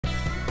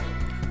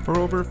For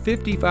over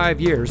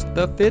 55 years,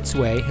 the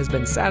Fitzway has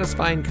been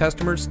satisfying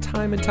customers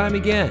time and time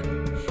again.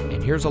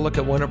 And here's a look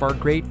at one of our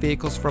great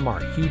vehicles from our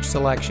huge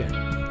selection,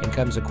 and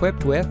comes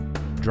equipped with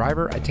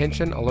driver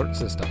attention alert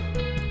system,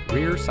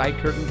 rear side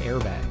curtain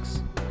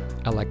airbags,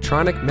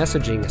 electronic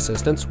messaging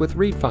assistance with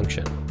read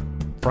function,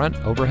 front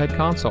overhead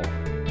console,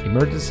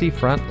 emergency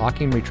front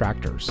locking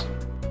retractors,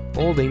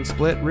 folding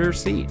split rear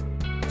seat,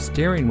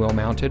 steering wheel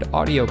mounted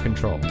audio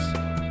controls,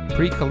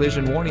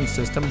 pre-collision warning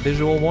system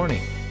visual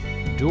warning,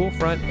 dual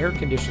front air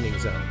conditioning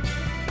zones,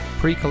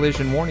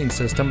 pre-collision warning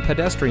system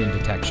pedestrian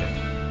detection.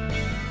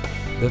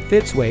 The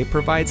Fitzway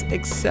provides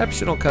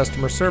exceptional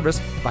customer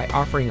service by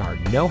offering our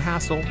no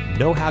hassle,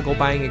 no haggle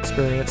buying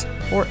experience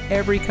for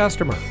every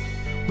customer.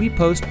 We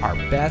post our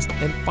best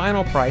and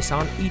final price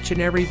on each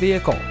and every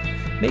vehicle,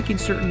 making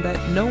certain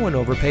that no one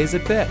overpays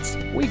at Fitz.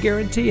 We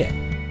guarantee it.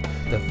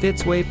 The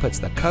Fitzway puts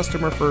the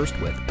customer first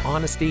with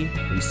honesty,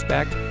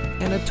 respect,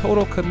 and a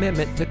total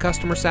commitment to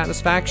customer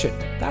satisfaction.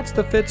 That's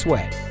the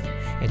Fitzway.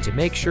 And to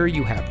make sure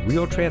you have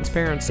real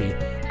transparency,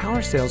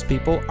 our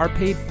salespeople are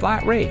paid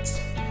flat rates.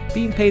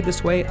 Being paid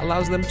this way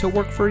allows them to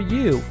work for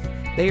you.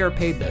 They are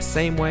paid the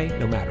same way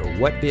no matter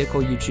what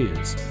vehicle you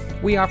choose.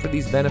 We offer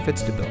these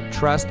benefits to build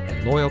trust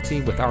and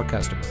loyalty with our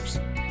customers.